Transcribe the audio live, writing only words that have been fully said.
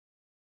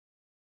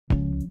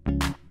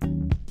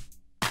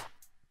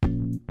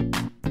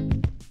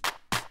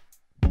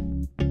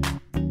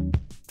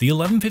The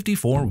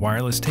 1154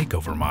 Wireless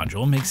Takeover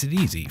Module makes it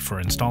easy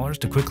for installers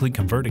to quickly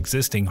convert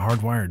existing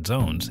hardwired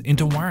zones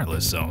into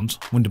wireless zones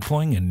when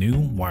deploying a new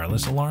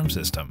wireless alarm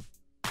system.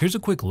 Here's a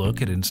quick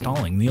look at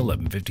installing the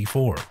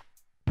 1154.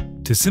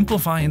 To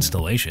simplify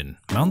installation,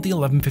 mount the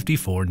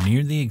 1154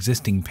 near the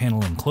existing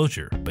panel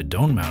enclosure, but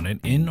don't mount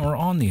it in or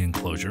on the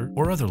enclosure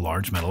or other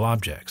large metal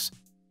objects.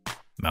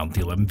 Mount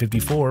the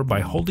 1154 by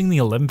holding the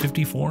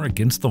 1154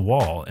 against the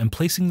wall and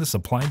placing the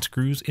supplied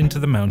screws into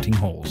the mounting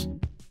holes.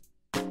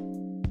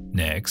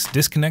 Next,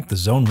 disconnect the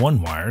Zone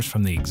 1 wires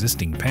from the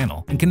existing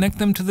panel and connect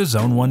them to the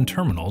Zone 1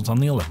 terminals on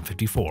the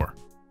 1154.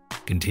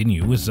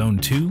 Continue with Zone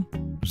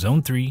 2,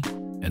 Zone 3,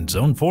 and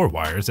Zone 4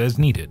 wires as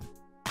needed.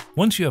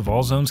 Once you have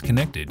all zones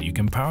connected, you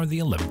can power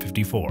the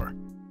 1154.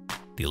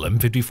 The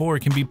 1154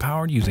 can be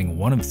powered using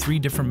one of three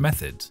different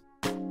methods: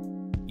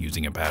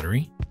 using a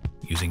battery,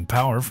 using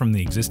power from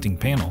the existing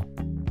panel,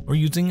 or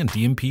using a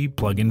DMP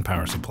plug-in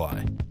power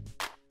supply.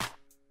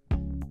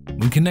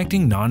 When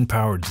connecting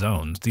non-powered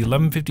zones, the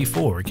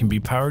 1154 can be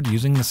powered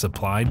using the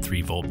supplied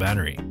 3-volt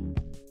battery.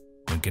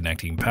 When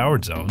connecting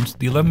powered zones,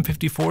 the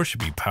 1154 should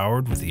be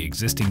powered with the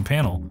existing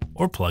panel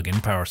or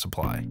plug-in power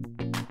supply.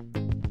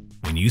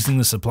 When using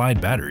the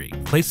supplied battery,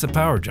 place the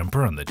power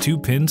jumper on the two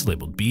pins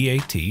labeled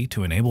BAT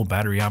to enable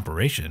battery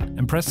operation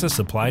and press the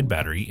supplied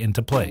battery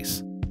into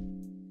place.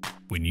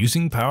 When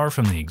using power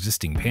from the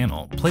existing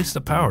panel, place the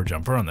power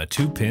jumper on the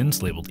two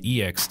pins labeled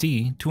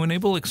EXT to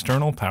enable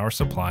external power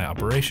supply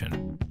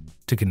operation.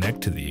 To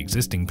connect to the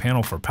existing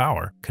panel for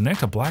power,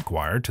 connect a black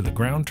wire to the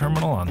ground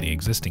terminal on the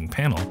existing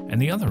panel and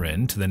the other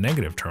end to the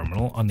negative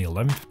terminal on the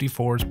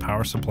 1154's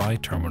power supply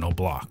terminal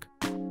block.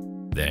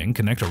 Then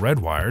connect a red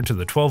wire to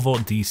the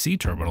 12-volt DC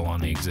terminal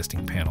on the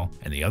existing panel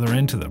and the other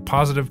end to the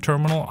positive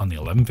terminal on the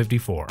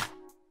 1154.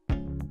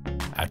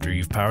 After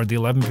you've powered the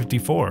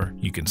 1154,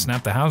 you can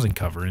snap the housing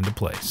cover into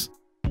place.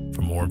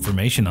 For more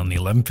information on the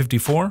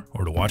 1154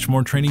 or to watch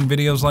more training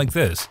videos like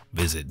this,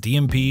 visit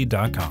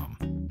dmp.com.